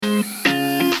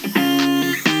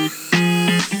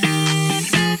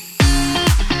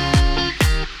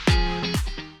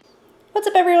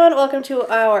everyone. Welcome to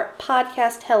our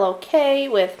podcast, Hello K,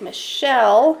 with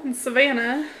Michelle. And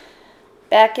Savannah.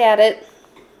 Back at it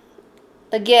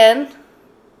again.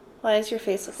 Why does your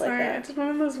face look like Sorry, that? I did one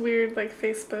of those weird,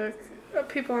 Facebook,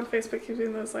 people on Facebook keep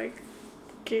doing those, the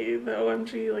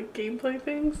OMG, gameplay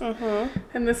things. Mm-hmm.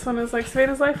 And this one is,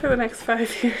 Savannah's life for the next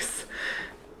 5 years.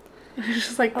 And it's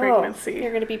just, pregnancy.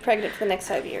 You're going to be pregnant for the next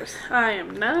 5 years. I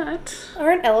am not.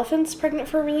 Aren't elephants pregnant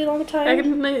for a really long time?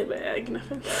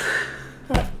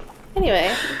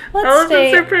 Anyway,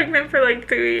 Elephants are pregnant for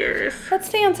 2 years. Let's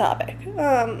stay on topic.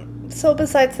 So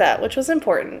besides that, which was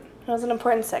important, that was an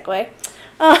important segue.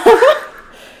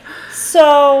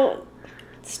 So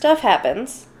stuff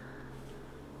happens,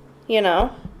 in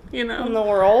the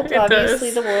world.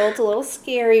 Obviously, the world's a little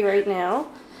scary right now.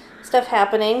 Stuff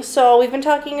happening. So we've been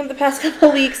talking in the past couple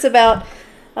of weeks about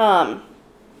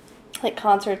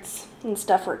concerts and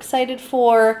stuff we're excited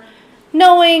for,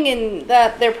 knowing and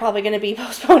that they're probably going to be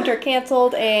postponed or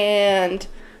canceled, and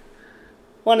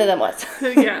one of them was.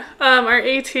 Yeah. Our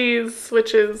ATs,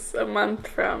 which is a month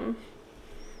from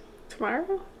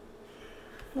tomorrow?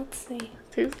 Let's see.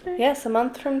 Tuesday? Yes, a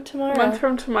month from tomorrow. A month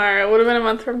from tomorrow. Would have been a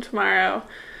month from tomorrow.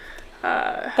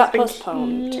 Got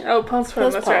postponed.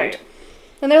 Postponed, that's right.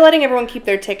 And they're letting everyone keep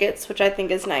their tickets, which I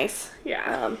think is nice.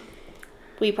 Yeah.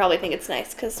 We probably think it's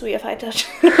nice because we have high touch.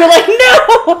 We're like,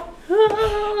 no!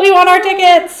 We want our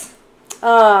tickets!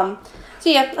 So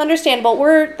yeah, understandable.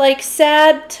 We're,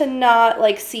 sad to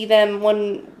not, see them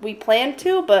when we planned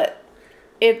to, but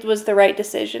it was the right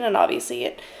decision, and obviously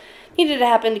it needed to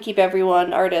happen to keep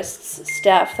everyone, artists,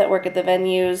 staff that work at the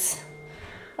venues.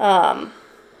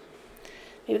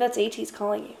 Maybe that's AT's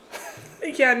calling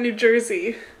you. Yeah, New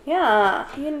Jersey. Yeah,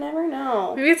 you never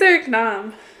know. Maybe it's Eric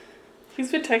Nam.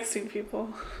 He's been texting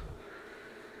people.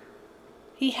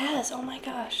 He has. Oh my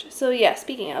gosh. So yeah,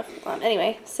 speaking of,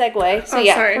 anyway, segue. So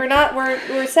sorry.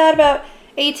 we're sad about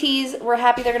ATs. We're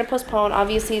happy they're going to postpone.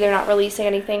 Obviously, they're not releasing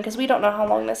anything because we don't know how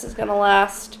long this is going to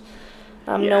last.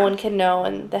 No one can know,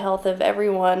 and the health of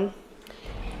everyone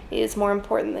is more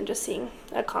important than just seeing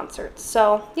a concert.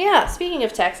 So yeah, speaking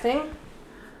of texting.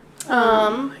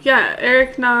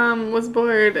 Eric Nam was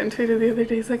bored and tweeted the other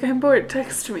day, he's like, I'm bored,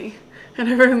 text me. And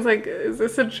everyone's like, is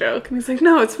this a joke? And he's like,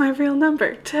 no, it's my real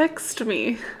number, text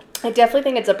me. I definitely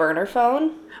think it's a burner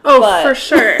phone. Oh, for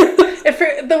sure.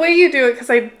 The way you do it, because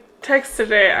I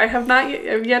texted it, I have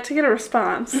yet to get a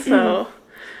response, so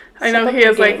I know he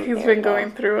has, he's been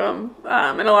going through them,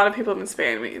 and a lot of people have been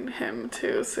spamming him,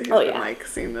 too, so he's been,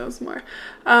 seeing those more.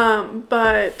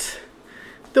 But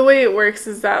the way it works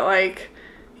is that,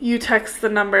 you text the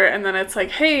number, and then it's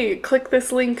hey, click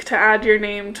this link to add your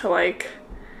name to,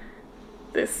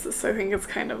 this. So I think it's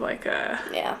kind of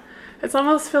Yeah. It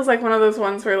almost feels like one of those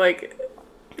ones where,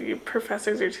 your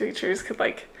professors or teachers could,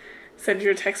 send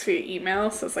you a text via email,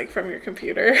 so it's, from your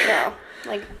computer. Yeah.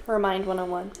 Remind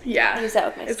 101. Yeah. I use that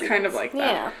with my students. It's kind of like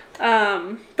that.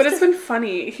 Yeah. But it's been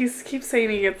funny. He keeps saying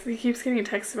he keeps getting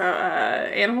texts about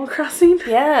Animal Crossing.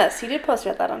 Yes, he did post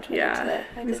about that on Twitter today.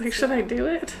 He's like, should I do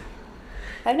it?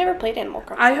 I've never played Animal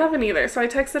Crossing. I haven't either. So I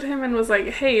texted him and was like,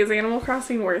 hey, is Animal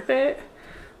Crossing worth it?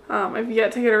 I've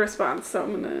yet to get a response, so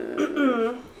I'm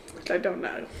gonna... I don't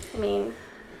know.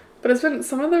 But it's been...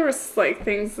 Some of the,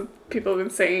 things that people have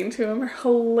been saying to him are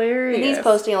hilarious. And he's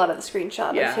posting a lot of the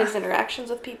screenshot of his interactions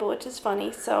with people, which is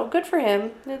funny. So, good for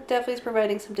him. It definitely is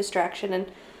providing some distraction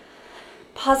and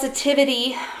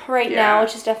positivity right now,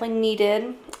 which is definitely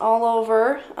needed all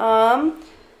over.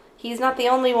 He's not the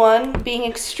only one being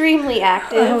extremely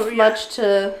active, much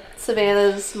to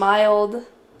Savannah's mild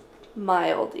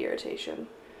irritation.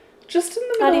 Just in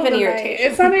the middle of the night.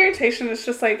 It's not irritation, it's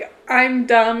just I'm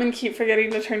dumb and keep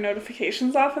forgetting to turn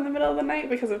notifications off in the middle of the night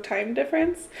because of time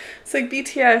difference. It's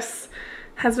BTS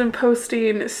has been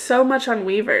posting so much on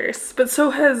Weverse, but so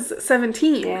has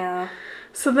 17. Yeah.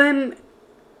 So then,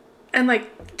 and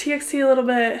TXT a little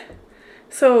bit,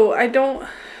 so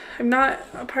I'm not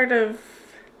a part of...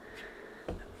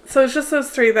 So it's just those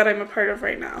three that I'm a part of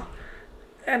right now.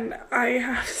 And I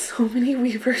have so many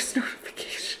Weverse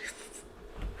notifications.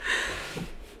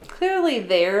 Clearly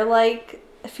they're,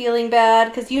 feeling bad,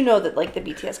 because that, the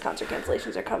BTS concert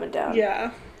cancellations are coming down.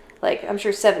 Yeah. I'm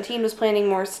sure 17 was planning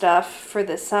more stuff for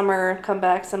this summer,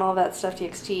 comebacks and all that stuff,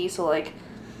 TXT, so, I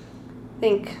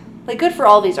think... good for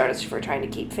all these artists for trying to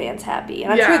keep fans happy.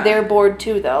 And I'm sure they're bored,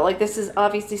 too, though. This is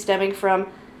obviously stemming from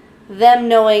them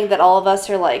knowing that all of us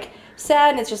are,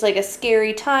 sad, and it's just, a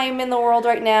scary time in the world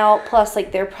right now. Plus,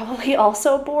 they're probably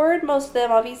also bored. Most of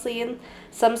them, obviously, in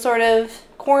some sort of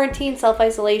quarantine,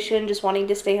 self-isolation, just wanting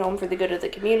to stay home for the good of the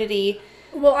community.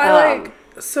 Well,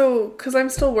 because I'm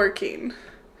still working.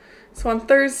 So on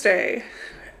Thursday,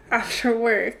 after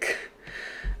work,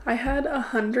 I had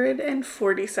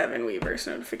 147 Weverse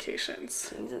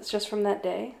notifications. It's just from that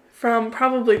day? From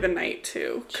probably the night,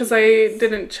 too. Because I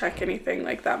didn't check anything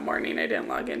like that morning. I didn't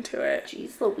log into it.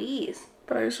 Jeez Louise.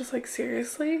 But I was just like,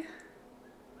 seriously?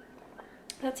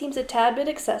 That seems a tad bit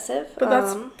excessive. But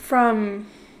that's from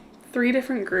 3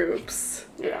 different groups.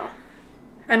 Yeah.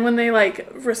 And when they, like,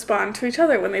 respond to each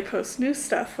other, when they post new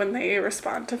stuff, when they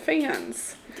respond to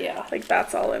fans. Yeah. Like,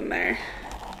 that's all in there.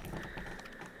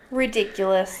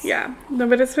 Ridiculous. Yeah. No,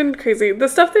 but it's been crazy. The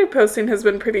stuff they're posting has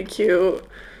been pretty cute.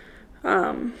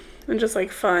 And just,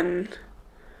 like, fun.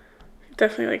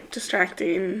 Definitely, like,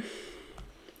 distracting.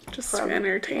 Just From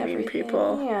entertaining everything.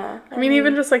 people. Yeah. I mean,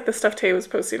 even just, like, the stuff Tay was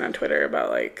posting on Twitter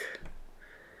about, like,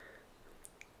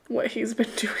 what he's been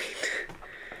doing.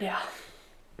 Yeah.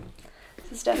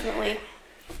 This is definitely...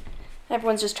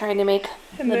 Everyone's just trying to make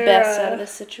the their, best out of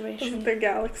this situation. Their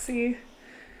Galaxy...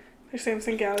 Their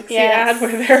Samsung Galaxy Yes. ad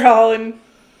where they're all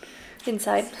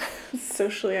Inside.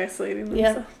 socially isolating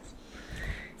Yeah. themselves.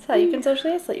 That's how you can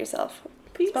socially isolate yourself.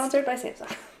 Peace. Sponsored by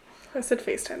Samsung. I said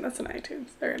FaceTime. That's an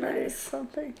iTunes. Or an That iPhone is.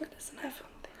 something. That is an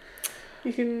iPhone thing.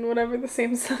 You can, whatever the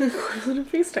Samsung equivalent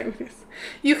of FaceTime is.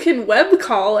 You can web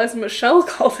call, as Michelle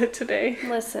called it today.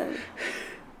 Listen.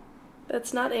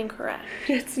 That's not incorrect.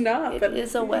 It's not. It but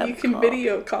is a web You can call.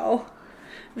 video call.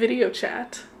 Video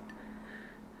chat.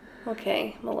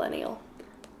 Okay, millennial.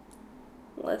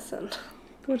 Listen.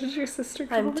 What did your sister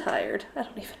call I'm it? tired. I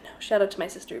don't even know. Shout out to my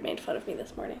sister who made fun of me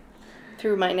this morning.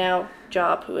 Through my now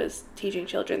job, who is teaching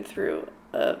children through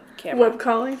a camera. Web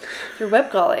calling. Through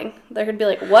web calling. They're going to be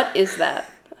like, what is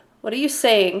that? What are you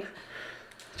saying?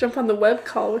 Jump on the web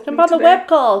call with Jump me on the today. web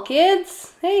call,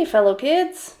 kids. Hey, fellow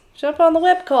kids. Jump on the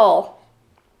web call.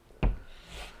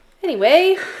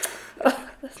 Anyway,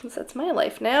 that's my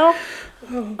life now.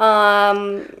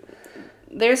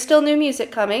 There's still new music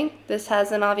coming. This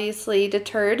hasn't obviously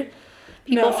deterred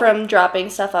people No. from dropping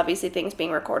stuff. Obviously, things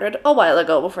being recorded a while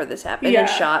ago before this happened and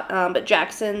Yeah. shot. But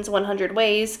Jackson's 100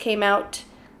 Ways came out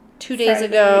 2 days Friday,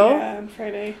 ago. Yeah, on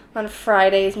Friday. On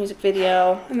Friday's music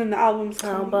video. And then the album's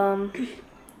coming.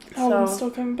 Album's So-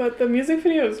 still coming, but the music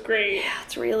video is great. Yeah,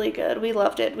 it's really good. We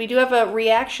loved it. We do have a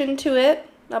reaction to it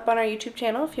up on our YouTube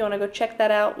channel. If you want to go check that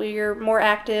out, we're more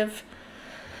active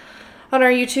on our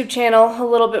YouTube channel a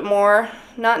little bit more.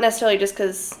 Not necessarily just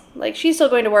because, like, she's still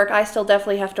going to work. I still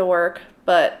definitely have to work.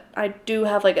 But I do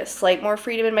have, like, a slight more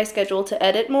freedom in my schedule to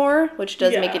edit more, which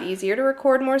does make it Yeah. easier to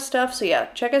record more stuff. So, yeah,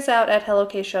 check us out at Hello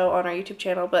K Show on our YouTube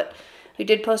channel. But we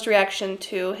did post a reaction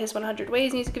to his 100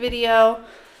 Ways music video,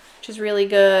 which is really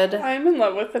good. I'm in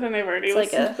love with it, and I've already It's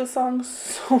like listened to the song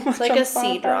so much. It's like on a C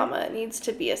Spotify. drama. It needs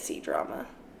to be a C drama.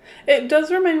 It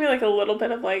does remind me, like, a little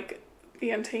bit of, like, The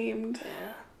Untamed.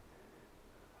 Yeah.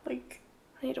 Like,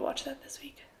 I need to watch that this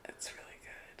week. it's really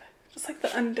good. Just, like, the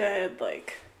undead,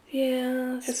 like,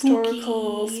 Yeah.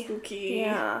 historical, spooky.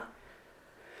 Yeah.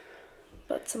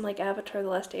 But some, like, Avatar The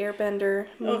Last Airbender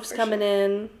moves for coming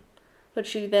in,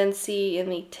 which you then see in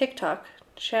the TikTok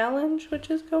challenge, which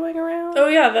is going around. Oh,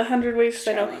 yeah, the 100 Ways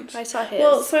I know. Challenge. I saw his.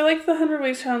 Well, so I like the 100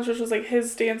 Ways Challenge, which was, like,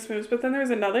 his dance moves, but then there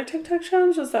was another TikTok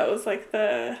challenge that was, like,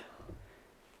 the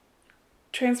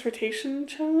transportation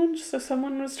challenge. So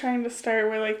someone was trying to start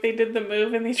where, like, they did the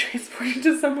move and they transported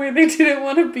to somewhere they didn't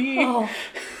want to be. Oh.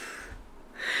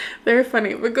 They're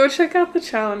funny, but go check out the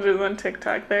challenges on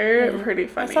TikTok. They're pretty I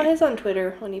funny. saw his on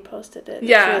Twitter when he posted it.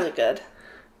 Yeah. It's really good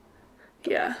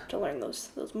Yeah, to learn those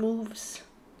moves.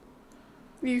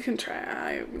 you can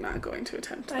try. I'm not going to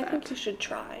attempt I that think you should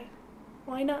try.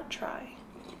 Why not try?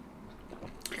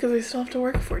 because I still have to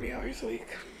work 40 hours a week.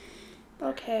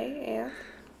 Okay, and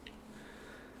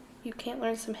you can't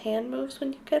learn some hand moves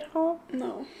when you get home?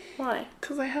 No, Why?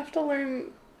 because I have to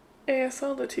learn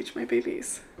ASL to teach my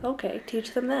babies. Okay,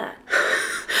 teach them that.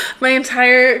 My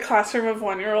entire classroom of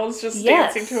 1-year-olds just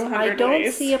dancing to 100 I don't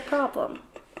ways. see a problem.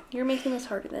 You're making this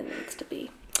harder than it needs to be.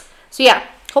 So yeah,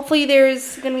 hopefully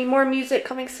there's going to be more music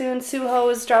coming soon.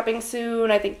 Suho is dropping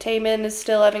soon. I think Taemin is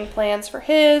still having plans for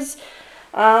his.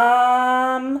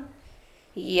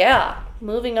 Yeah,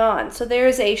 moving on. So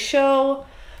there's a show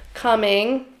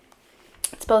coming.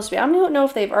 It's supposed to be, I don't know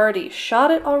if they've already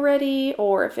shot it already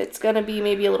or if it's going to be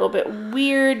maybe a little bit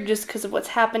weird just because of what's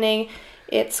happening.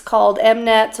 It's called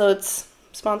Mnet, so it's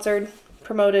sponsored,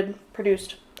 promoted,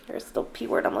 produced. There's the P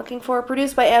word I'm looking for.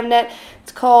 Produced by Mnet.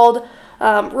 It's called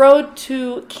Road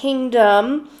to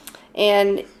Kingdom,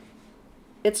 and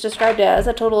it's described as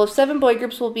a total of 7 boy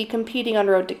groups will be competing on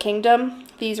Road to Kingdom.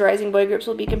 These rising boy groups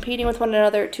will be competing with one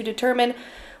another to determine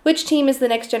which team is the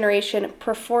next generation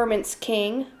performance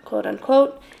king, quote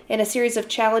unquote, in a series of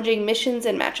challenging missions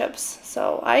and matchups.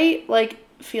 So I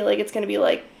feel like it's going to be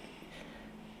like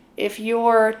if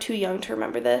you're too young to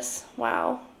remember this,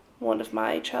 wow. One of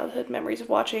my childhood memories of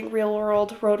watching Real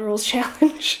World Road Rules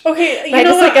Challenge. Okay, you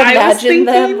know what I imagine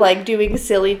them like doing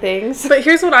silly things. But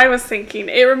here's what I was thinking.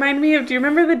 It reminded me of, do you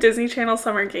remember the Disney Channel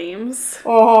Summer Games?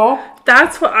 Uh-huh.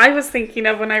 That's what I was thinking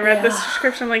of when I read this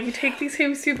description. Like, you take these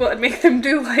famous people and make them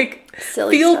do, like,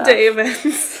 silly field day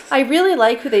events. I really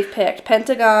like who they've picked.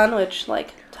 Pentagon, which,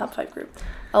 like, top 5 group.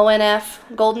 ONF,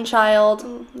 Golden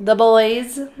Child, The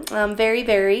Boys, Very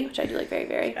Very, which I do like Very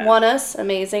Very. Yeah. One Us,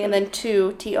 amazing. And then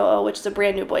 2, TOO, which is a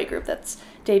brand new boy group that's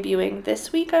debuting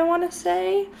this week, I want to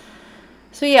say.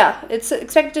 So yeah, it's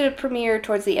expected to premiere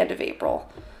towards the end of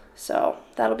April. So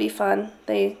that'll be fun.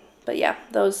 But yeah,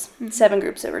 those 7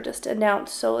 groups that were just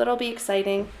announced. So it'll be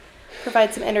exciting.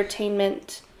 Provide some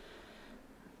entertainment.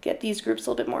 Get these groups a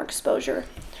little bit more exposure,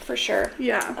 for sure.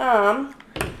 Yeah.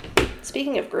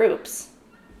 Speaking of groups...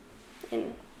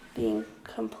 in being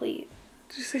complete.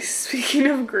 Did you say speaking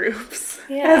of groups?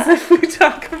 Yeah. As if we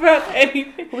talk about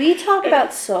anything. We talk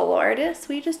about solo artists.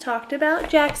 We just talked about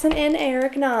Jackson and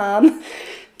Eric Nam.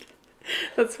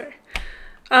 That's fair.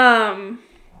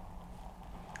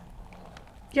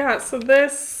 Yeah, so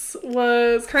this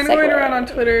was kind of going around on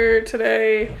Twitter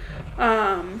today.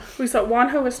 We saw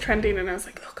Wonho was trending, and I was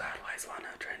like, oh god, why is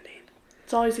Wonho trending?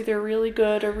 It's always either really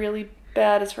good or really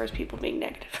bad as far as people being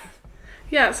negative.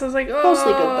 Yeah, so I was like, oh,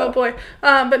 mostly good, though. Boy.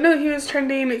 But no, he was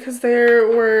trending because there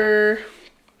were,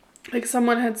 like,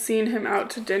 someone had seen him out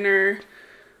to dinner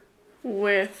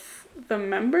with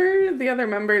the other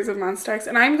members of Monsta X.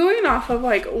 And I'm going off of,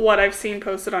 like, what I've seen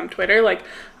posted on Twitter. Like,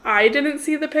 I didn't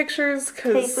see the pictures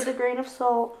because... Take with a grain of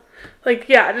salt. Like,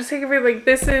 yeah, just take it for, like,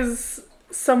 this is...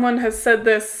 Someone has said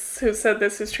this,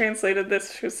 who's translated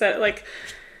this, who said, like...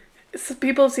 So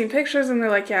people have seen pictures and they're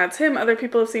like, yeah, it's him. Other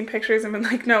people have seen pictures and been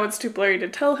like, no, it's too blurry to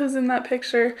tell who's in that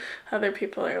picture. Other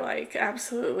people are like,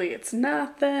 absolutely, it's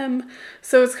not them.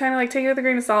 So it's kind of like, take it with a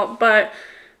grain of salt. But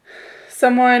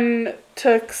someone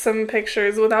took some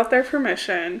pictures without their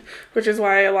permission, which is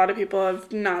why a lot of people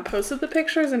have not posted the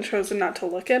pictures and chosen not to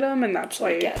look at them. And that's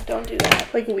why, yeah, don't do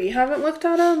that. Like, we haven't looked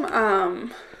at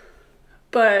them.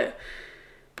 But...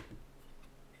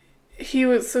 He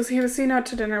was seen out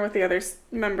to dinner with the other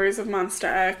members of Monsta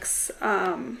X,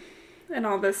 and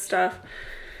all this stuff,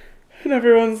 and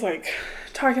everyone's like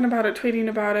talking about it, tweeting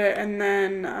about it, and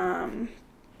then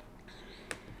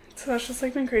so that's just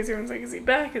like been crazy. Everyone's like, is he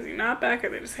back? Is he not back? Are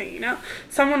they just hanging out?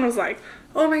 Someone was like,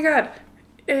 oh my god,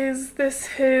 is this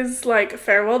his like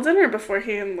farewell dinner before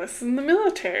he enlists in the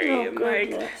military? Oh, and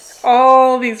goodness. like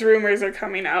all these rumors are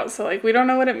coming out, so like we don't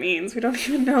know what it means. We don't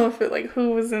even know if it like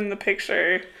who was in the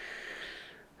picture.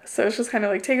 So it's just kind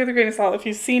of like, take it with a grain of salt. If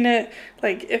you've seen it,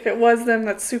 like, if it was them,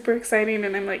 that's super exciting,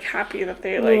 and I'm, like, happy that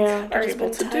they, like, are able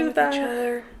to do that. Each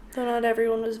other, though not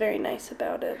everyone was very nice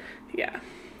about it. Yeah.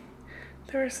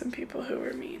 There were some people who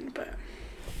were mean, but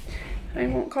I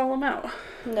won't call them out.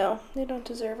 No, they don't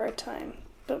deserve our time.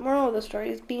 But moral of the story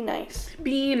is be nice.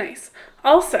 Be nice.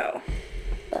 Also,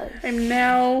 I'm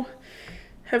now...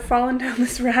 have fallen down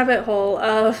this rabbit hole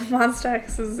of Monsta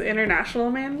X's international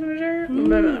manager,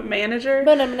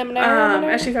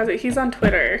 as she calls it. He's on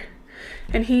Twitter,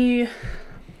 and he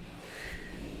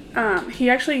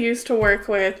actually used to work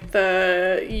with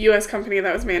the U.S. company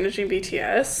that was managing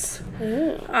BTS.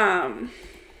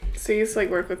 So he used to, like,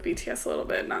 work with BTS a little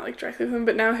bit, not, like, directly with them,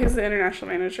 but now he's the international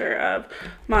manager of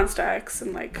Monsta X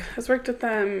and, like, has worked with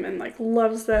them and, like,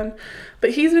 loves them. But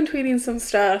he's been tweeting some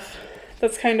stuff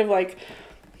that's kind of, like,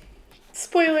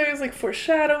 spoilers, like,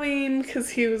 foreshadowing,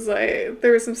 because he was, like,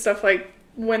 there was some stuff, like,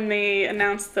 when they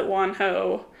announced that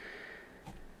Wonho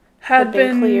had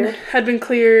been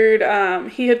cleared,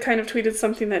 he had kind of tweeted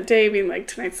something that day, being like,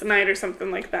 tonight's the night, or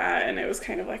something like that, and it was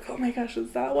kind of like, oh my gosh,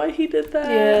 is that why he did that?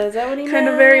 Yeah, is that what he kind meant?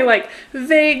 of very, like,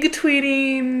 vague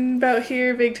tweeting about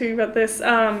here, vague tweeting about this,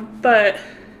 but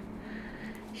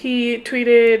he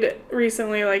tweeted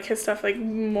recently, like, his stuff, like,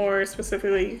 more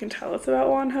specifically, you can tell it's about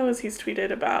Wonho, is he's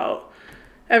tweeted about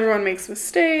everyone makes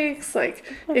mistakes, like,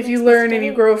 if you learn and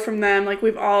you grow from them, like,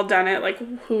 we've all done it, like,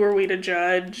 who are we to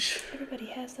judge? Everybody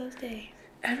has those days.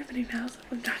 Everybody knows what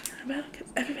I'm talking about, because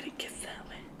everybody gets that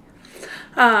way.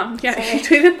 Yeah, he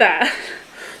tweeted that.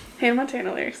 Hannah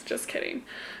Montana lyrics, just kidding.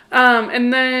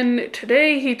 And then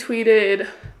today he tweeted,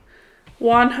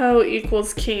 Wonho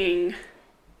equals king,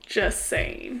 just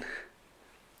saying.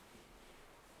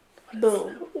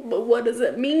 Boom. But what does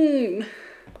it mean?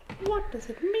 What does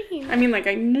it mean? I mean, like,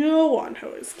 I know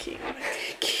Wonho is king. I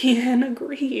can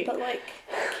agree. But, like,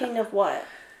 king of what?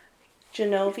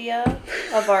 Genovia?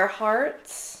 Of our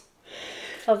hearts?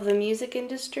 Of the music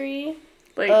industry?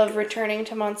 Like, of returning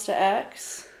to Monsta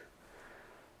X?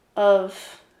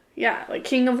 Of Yeah, like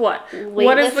king of what?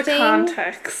 What is the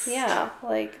context? Yeah,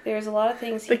 like there's a lot of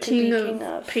things he could be king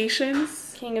of.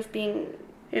 Patience? King of being...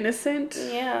 innocent?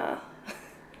 Yeah.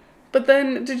 But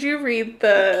then, did you read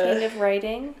the... king of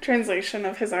writing? Translation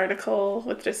of his article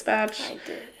with Dispatch? I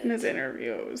did. In his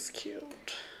interview, it was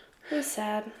cute. It was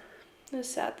sad. It was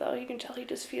sad, though. You can tell he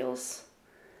just feels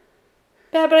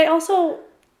bad. But I also,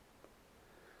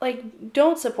 like,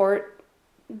 don't support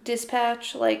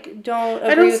Dispatch. Like, don't agree with anything.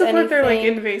 I don't support their, like,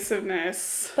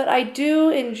 invasiveness. But I do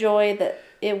enjoy that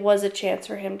it was a chance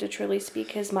for him to truly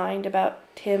speak his mind about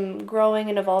him growing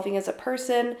and evolving as a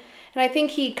person. And I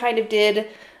think he kind of did,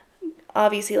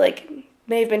 obviously, like,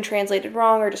 may have been translated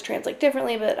wrong or just translate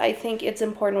differently, but I think it's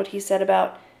important what he said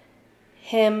about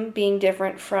him being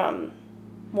different from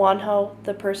Wonho,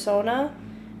 the persona.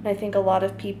 And I think a lot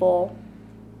of people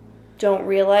don't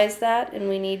realize that, and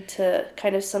we need to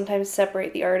kind of sometimes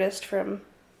separate the artist from,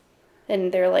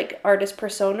 and their, like, artist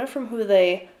persona from who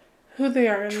they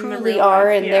are truly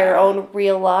are in their own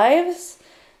real lives.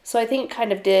 So I think it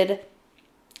kind of did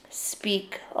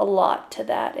speak a lot to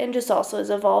that, and just also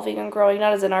as evolving and growing,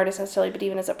 not as an artist necessarily, but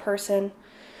even as a person.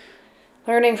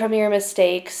 Learning from your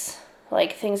mistakes,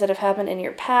 like things that have happened in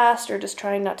your past, or just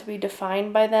trying not to be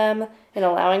defined by them, and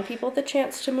allowing people the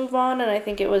chance to move on. And I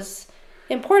think it was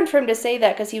important for him to say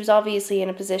that, because he was obviously in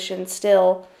a position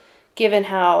still, given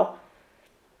how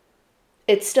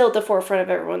it's still at the forefront of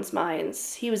everyone's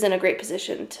minds. He was in a great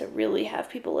position to really have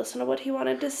people listen to what he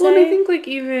wanted to say. Well, and I think, like,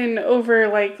 even over,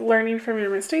 like, learning from your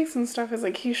mistakes and stuff is,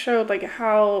 like, he showed, like,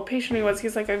 how patient he was.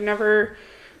 He's like, I've never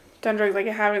done drugs, like,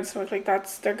 I haven't smoked, like,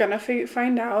 they're gonna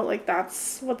find out, like,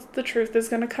 that's what the truth is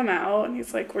gonna come out. And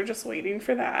he's like, we're just waiting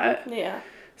for that. Yeah.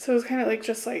 So it was kind of, like,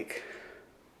 just, like,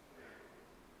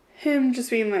 him just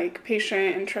being, like,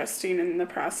 patient and trusting in the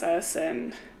process,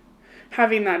 and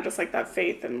having that, just, like, that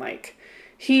faith, and, like,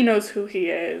 he knows who he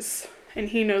is, and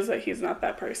he knows that he's not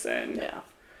that person. Yeah.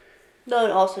 No,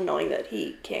 and also knowing that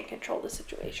he can't control the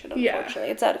situation, unfortunately.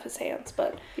 Yeah. It's out of his hands,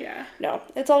 but... yeah. No,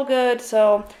 it's all good,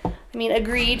 so... I mean,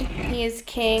 agreed, he is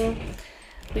king.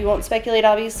 We won't speculate,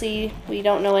 obviously. We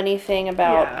don't know anything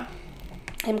about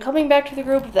him coming back to the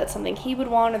group, if that's something he would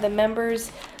want, or the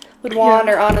members would want,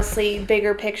 or honestly,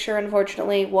 bigger picture,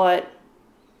 unfortunately, what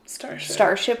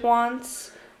Starship wants.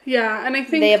 Yeah, and I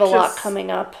think they have a lot coming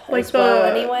up, like, as well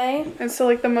anyway. And so,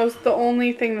 like, the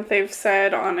only thing that they've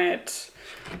said on it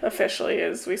officially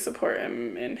is we support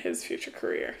him in his future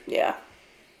career. Yeah.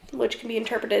 Which can be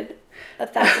interpreted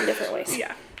 1,000 different ways.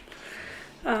 Yeah.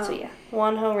 So, yeah.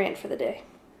 Wonho rant for the day.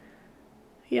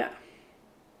 Yeah.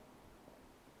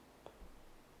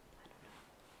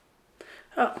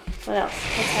 Oh. What else?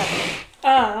 What's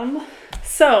happening?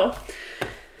 So...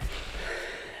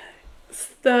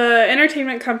 the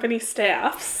entertainment company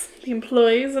staffs, the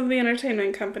employees of the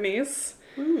entertainment companies,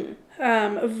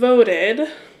 voted.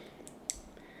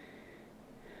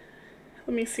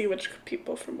 Let me see which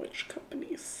people from which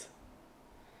companies.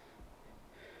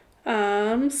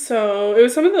 So it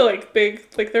was some of the, like, big,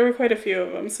 like, there were quite a few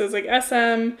of them. So it was, like,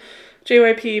 SM,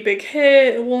 JYP, Big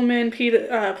Hit, Woolman,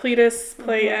 Pledis,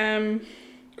 Play M,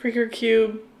 Creaker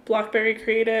Cube, Blockberry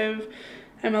Creative,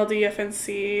 MLD,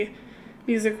 FNC,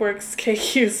 MusicWorks,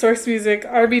 KQ, Source Music,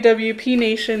 RBW, P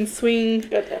Nation, Swing,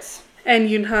 goodness, and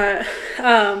Yunhut.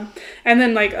 And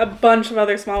then, like, a bunch of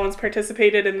other small ones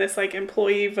participated in this, like,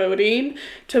 employee voting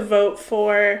to vote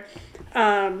for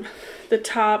the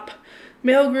top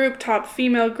male group, top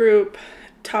female group,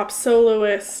 top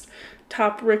soloist,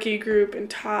 top rookie group, and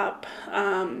top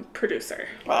producer.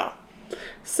 Wow.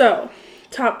 So,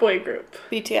 top boy group.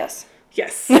 BTS.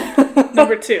 Yes.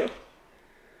 Number 2.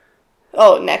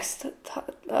 Oh, next. They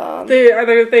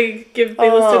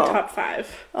listed top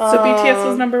 5. So BTS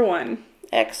was number 1.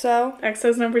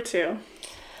 EXO's number 2.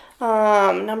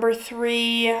 Number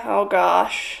 3. Oh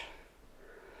gosh.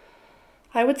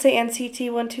 I would say NCT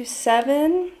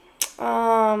 127.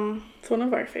 It's one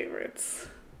of our favorites.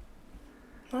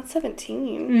 Not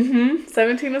 17.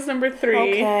 17 is number 3.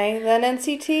 Okay, then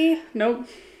NCT. Nope.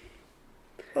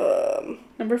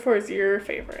 Number 4 is your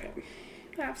favorite.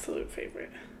 Absolute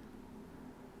favorite.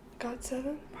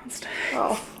 GOT7? Monsta X.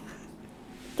 Oh.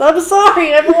 I'm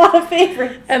sorry, I have a lot of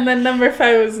favorites. And then number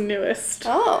 5 was newest.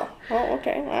 Oh,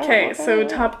 okay. Wow, okay, so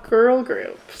top girl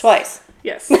group. Twice.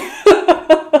 Yes.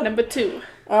 Number 2.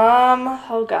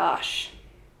 Oh gosh.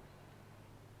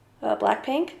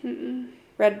 Blackpink? Mm-mm.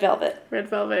 Red Velvet.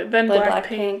 Then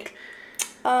Blackpink.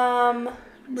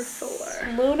 Number 4.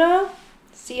 Luna?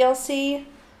 CLC?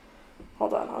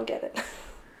 Hold on, I'll get it.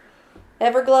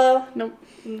 Everglow? Nope.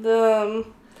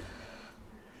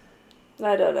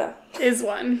 I don't know. Is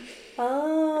 1.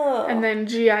 Oh. And then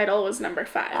G-Idol was number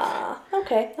 5.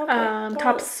 Okay.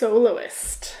 Top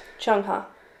soloist. Chungha.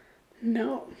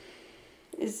 No.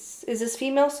 Is this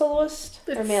female soloist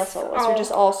or male soloist or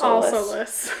just all soloists? All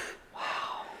soloists.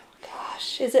 Wow.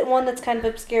 Gosh. Is it one that's kind of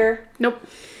obscure? Nope.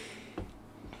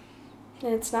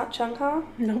 And it's not Chungha?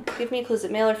 Nope. Give me a clue. Is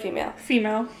it male or female?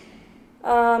 Female.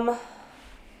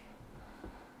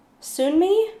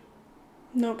 Sunmi?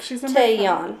 Nope, she's number 5.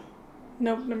 Taeyeon.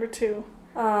 Nope, number 2.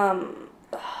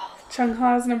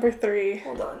 Chungha's number 3.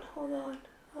 Hold on.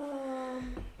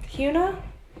 Hyuna?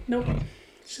 Nope.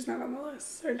 She's not on the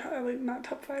list. Or not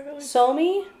top 5 at least.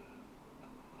 Somi?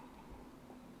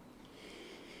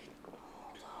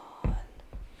 Hold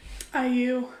on.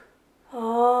 IU.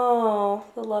 Oh,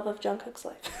 the love of Jungkook's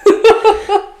life.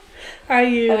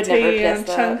 IU, I would never guess Taeyeon,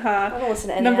 that. Chungha. I don't listen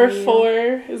to any Number IU.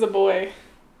 4 is a boy.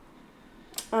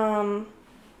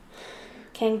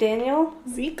 Kang Daniel?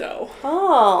 Zico.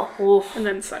 Oh, oof. And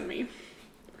then Sunmi.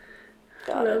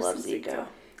 God, I love Zico.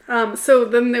 So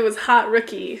then there was Hot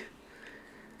Rookie.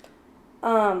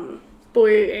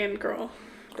 Boy and girl.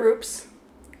 Groups.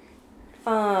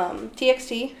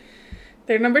 TXT.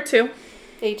 They're number 2.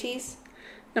 ATEEZ.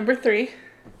 Number 3.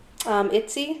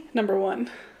 ITZY. Number 1.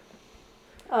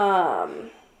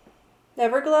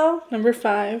 Everglow. Number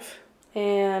 5.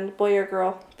 And Boy or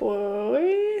Girl.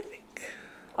 Boy, I think.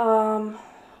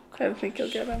 I think you'll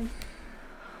get him.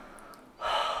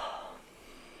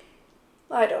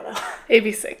 I don't know.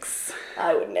 AB6.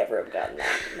 I would never have gotten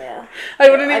that. Yeah. I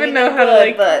wouldn't even know how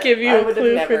to give you a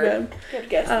clue for them. Could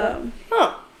guess that. And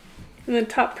then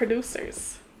top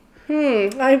producers.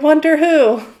 I wonder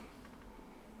who.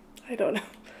 I don't know.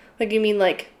 Like, you mean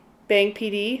like Bang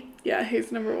PD? Yeah,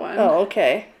 he's number 1. Oh,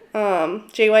 okay.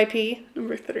 JYP.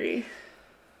 Number 3.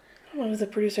 I don't know who the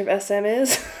producer of SM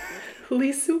is.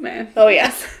 Lee Soo-man. Oh,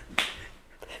 yes.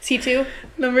 C2?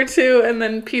 Number 2, and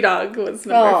then P-Dog was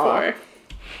number 4.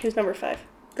 Who's number 5?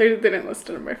 They didn't list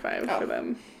a number 5 for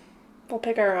them. We'll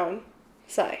pick our own.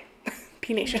 Psy.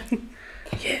 P Nation.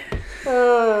 Yeah.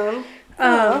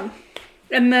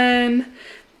 And then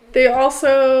they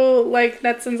also, like,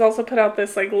 Netson's also put out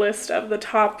this, like, list of the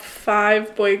top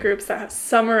 5 boy groups that have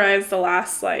summarized the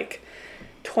last, like,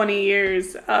 20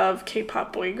 years of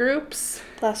K-pop boy groups.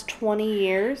 Last 20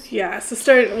 years? Yeah, so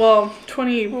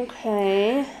 20...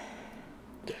 Okay.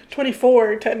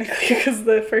 24, technically, because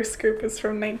the first group is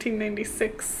from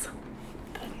 1996.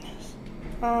 Goodness.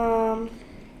 Do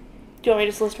you want me to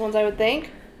just list ones I would think?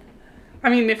 I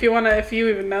mean, if you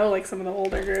even know, like, some of the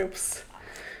older groups.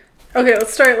 Okay,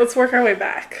 let's work our way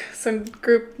back. So,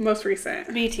 group most recent.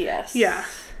 BTS. Yeah.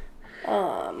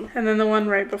 And then the one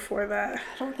right before that.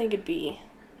 I don't think it'd be...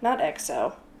 Not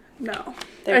EXO. No.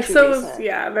 They're too EXO's, recent.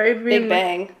 yeah, they'd be Big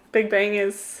Bang. Big Bang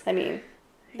is... I mean,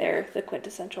 they're the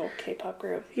quintessential K-pop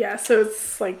group. Yeah, so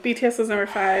it's like BTS was number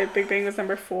 5, Big Bang was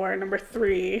number 4, number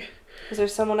 3. Is there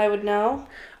someone I would know?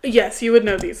 Yes, you would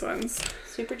know these ones.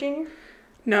 Super Junior?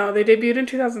 No, they debuted in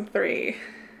 2003.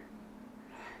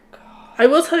 I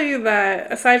will tell you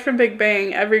that, aside from Big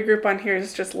Bang, every group on here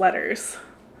is just letters.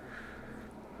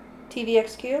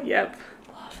 TVXQ? Yep.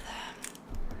 Love them.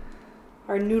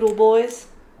 Our Noodle Boys.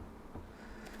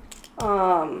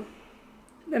 And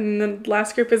the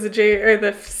last group is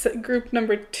group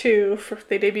number 2.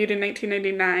 They debuted in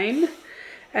 1999,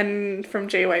 and from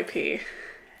JYP.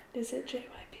 Is it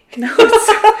JYP? No,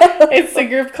 it's a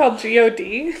group called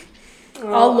GOD.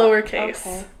 All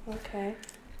lowercase. Okay.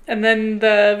 And then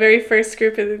the very first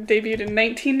group debuted in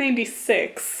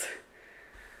 1996.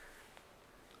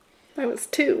 I was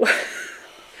 2.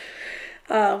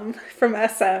 From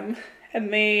SM.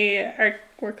 And they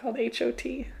were called HOT.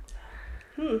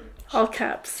 All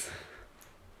caps.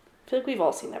 I feel like we've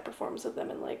all seen that performance of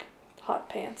them in, like, hot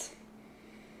pants.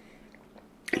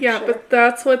 Yeah, Sure. but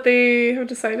that's what they have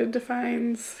decided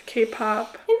defines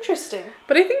K-pop. Interesting.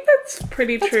 But I think that's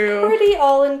pretty true. Pretty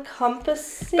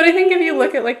all-encompassing. But I think if you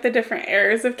look at, like, the different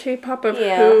eras of K-pop of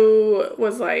who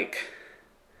was, like...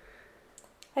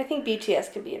 I think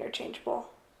BTS can be interchangeable.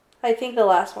 I think the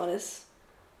last one is...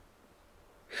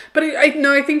 But I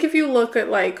think if you look at,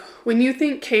 like, when you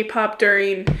think K-pop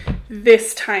during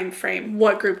this time frame,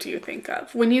 what group do you think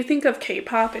of? When you think of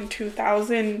K-pop in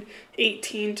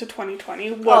 2018 to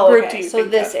 2020, what group do you think of?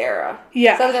 So this era.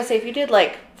 Yeah. So I was going to say, if you did,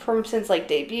 like, since, like,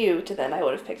 debut to then, I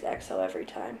would have picked EXO every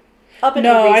time. Up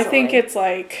until recently. I think it's,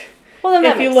 like... Well, then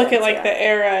if you look at, like, the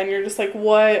era and you're just like,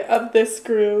 what of this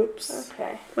group's...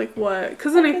 Okay. Like, what?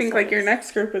 Because then I think, like, your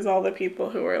next group is all the people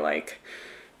who were, like...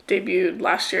 debuted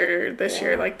last year, this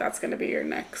year, like, that's going to be your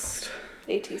next...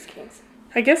 ATEEZ Kings.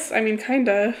 I guess, I mean, kind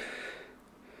of.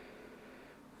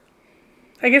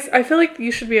 I guess I feel like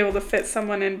you should be able to fit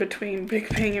someone in between Big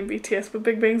Bang and BTS, but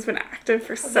Big Bang's been active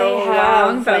for so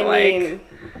long that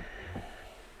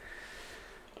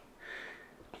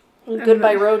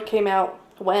Goodbye Road came out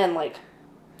when, like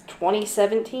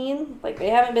 2017? Like, they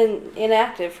haven't been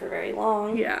inactive for very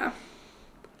long. Yeah.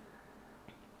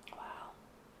 Wow.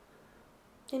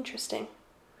 Interesting.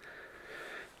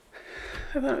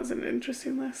 I thought it was an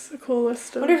interesting list, a cool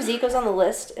list. I wonder if Zico's on the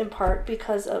list in part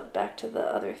because of, back to the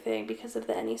other thing, because of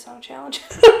the Any Song Challenge.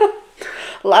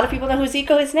 A lot of people know who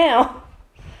Zico is now.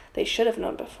 They should have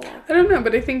known before. I don't know,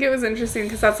 but I think it was interesting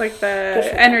because that's like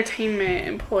the entertainment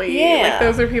employee. Yeah. Like,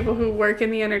 those are people who work in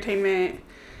the entertainment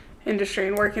industry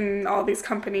and work in all these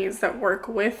companies that work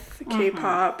with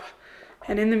K-pop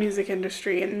and in the music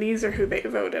industry, and these are who they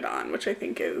voted on, which I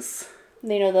think is...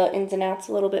 They know the ins and outs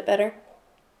a little bit better.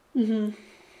 Mm-hmm.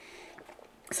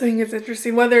 So I think it's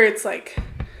interesting whether it's like,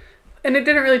 and it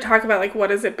didn't really talk about like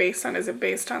what is it based on. Is it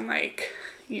based on like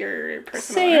your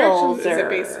personal sales interactions? Is it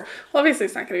based? Well, obviously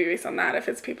it's not going to be based on that if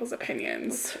it's people's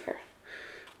opinions.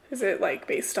 Is it like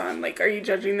based on like, are you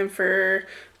judging them for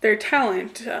their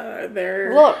talent,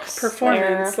 their looks,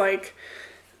 performance, like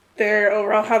their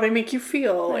overall how they make you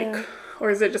feel, like, or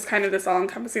is it just kind of this all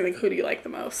encompassing like who do you like the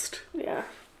most? Yeah,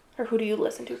 or who do you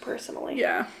listen to personally?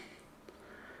 Yeah.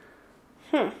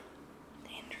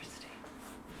 Interesting.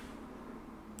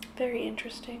 Very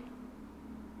interesting.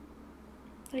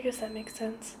 I guess that makes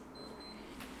sense.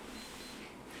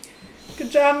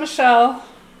 Good job, Michelle.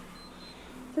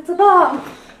 It's a bomb.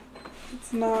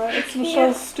 It's not. It's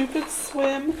Michelle's stupid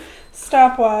swim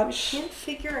stopwatch. I can't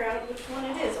figure out which one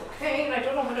it is, okay? And I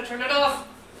don't know how to turn it off.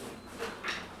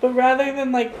 But rather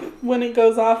than, like, when it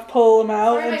goes off, pull them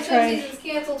out and my swim season's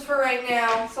canceled for right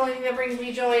now. It's the only thing that brings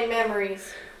me joy and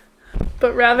memories.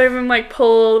 But rather than, like,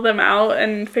 pull them out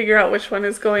and figure out which one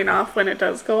is going off when it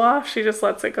does go off, she just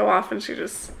lets it go off and she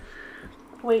just...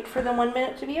 Wait for the 1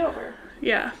 minute to be over.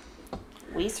 Yeah.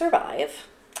 We survive.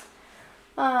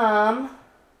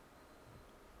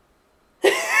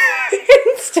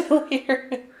 Still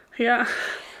here. Yeah.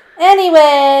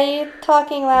 Anyway,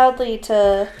 talking loudly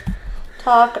to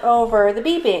talk over the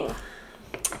beeping.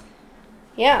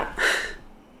 Yeah.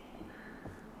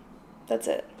 That's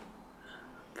it.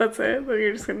 That's it? But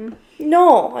you're just gonna...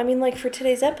 No, I mean like for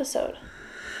today's episode.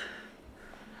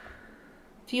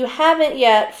 If you haven't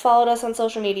yet followed us on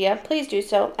social media, please do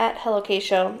so at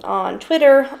HelloKShow on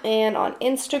Twitter and on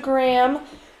Instagram.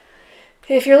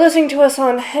 If you're listening to us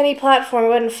on any platform,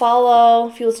 go ahead and follow.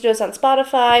 If you listen to us on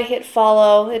Spotify, hit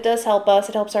follow. It does help us.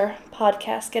 It helps our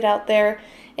podcast get out there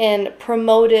and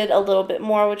promoted a little bit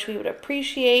more, which we would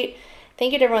appreciate.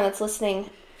 Thank you to everyone that's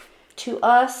listening to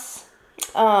us.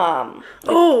 Go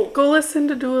listen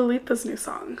to Dua Lipa's new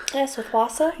song. Yes, with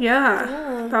Wassa.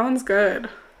 Yeah, that one's good.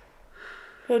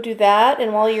 Go do that,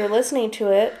 and while you're listening to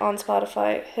it on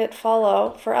Spotify, hit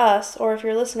follow for us, or if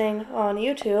you're listening on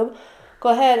YouTube, go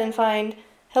ahead and find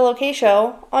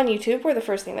HelloKShow on YouTube. We're the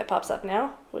first thing that pops up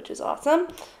now, which is awesome.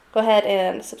 Go ahead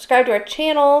and subscribe to our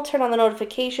channel, turn on the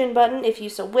notification button if you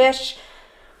so wish.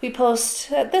 We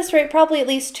post, at this rate, probably at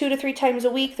least 2 to 3 times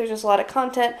a week. There's just a lot of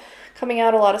content coming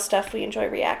out, a lot of stuff we enjoy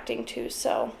reacting to.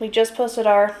 So we just posted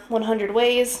our 100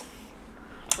 Ways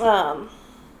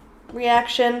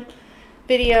reaction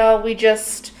video. We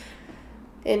just,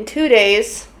 in 2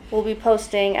 days, we'll be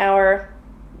posting our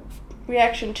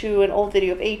reaction to an old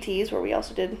video of ATEEZ where we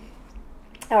also did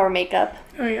our makeup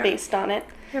based on it.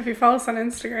 Yeah, if you follow us on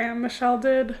Instagram, Michelle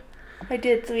did. I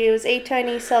did. So it was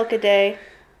A-Tiny Selka Day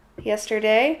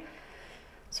yesterday.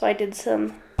 So I did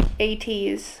some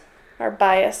ATEEZ, our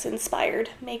bias-inspired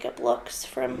makeup looks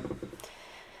from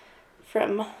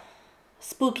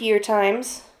spookier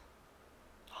times,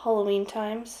 Halloween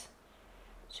times.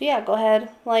 So yeah, go ahead,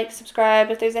 like, subscribe.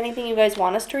 If there's anything you guys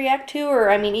want us to react to, or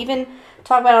I mean, even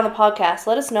talk about on the podcast,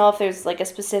 let us know if there's like a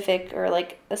specific or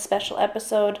like a special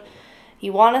episode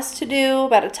you want us to do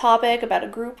about a topic, about a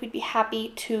group. We'd be happy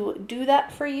to do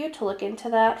that for you, to look into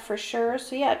that for sure.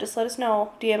 So yeah, just let us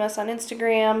know. DM us on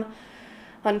Instagram,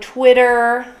 on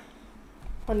Twitter,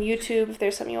 on YouTube if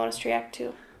there's something you want us to react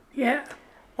to. Yeah.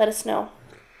 Let us know.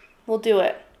 We'll do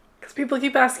it. Because people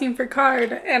keep asking for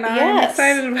card, and I'm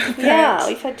excited about that. Yeah,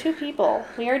 we've had 2 people.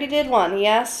 We already did one. He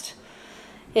asked,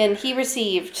 and he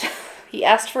received. He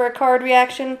asked for a card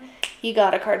reaction. He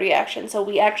got a card reaction. So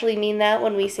we actually mean that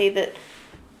when we say that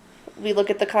we look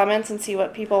at the comments and see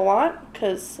what people want,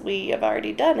 because we have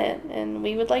already done it, and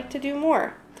we would like to do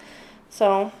more.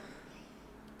 So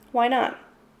why not?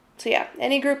 So yeah,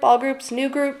 any group, all groups, new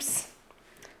groups,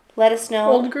 let us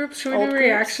know. Old groups, should we do a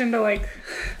reaction to like...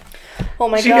 Oh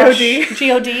my gosh.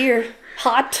 G-O-D or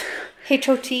HOT.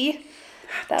 H-O-T.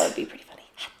 That would be pretty funny.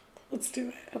 Let's do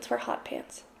it. Let's wear hot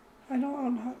pants. I don't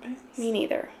own hot pants. Me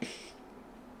neither.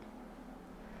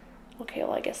 Okay,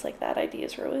 well, I guess, like, that idea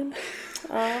is ruined.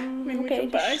 Maybe we can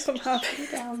buy some hot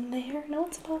pants. Down there. No,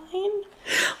 it's fine.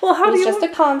 Well, how do you... It's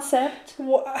just a concept.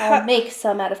 I'll make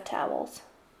some out of towels.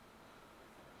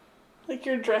 Like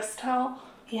your dress towel?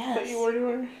 Yes. That you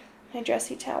wore? My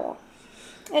dressy towel.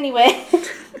 Anyway,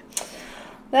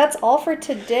 that's all for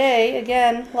today.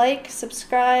 Again, like,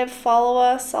 subscribe, follow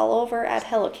us all over at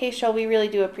Hello K Show. We really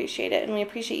do appreciate it, and we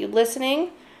appreciate you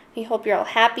listening. We hope you're all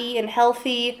happy and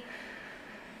healthy.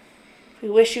 We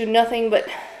wish you nothing but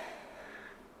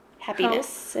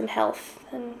happiness and health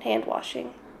and hand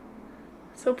washing.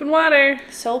 Soap and water.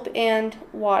 Soap and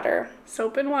water.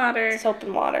 Soap and water. Soap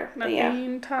and water.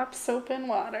 Nothing tops soap and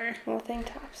water. Nothing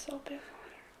tops soap and water.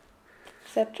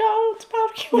 Except Jones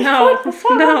barbecue.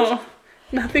 No.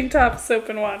 Nothing tops soap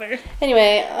and water.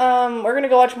 Anyway, we're gonna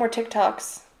go watch more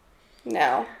TikToks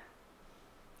now.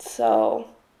 So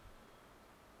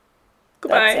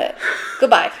goodbye. That's it.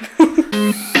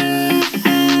 Goodbye.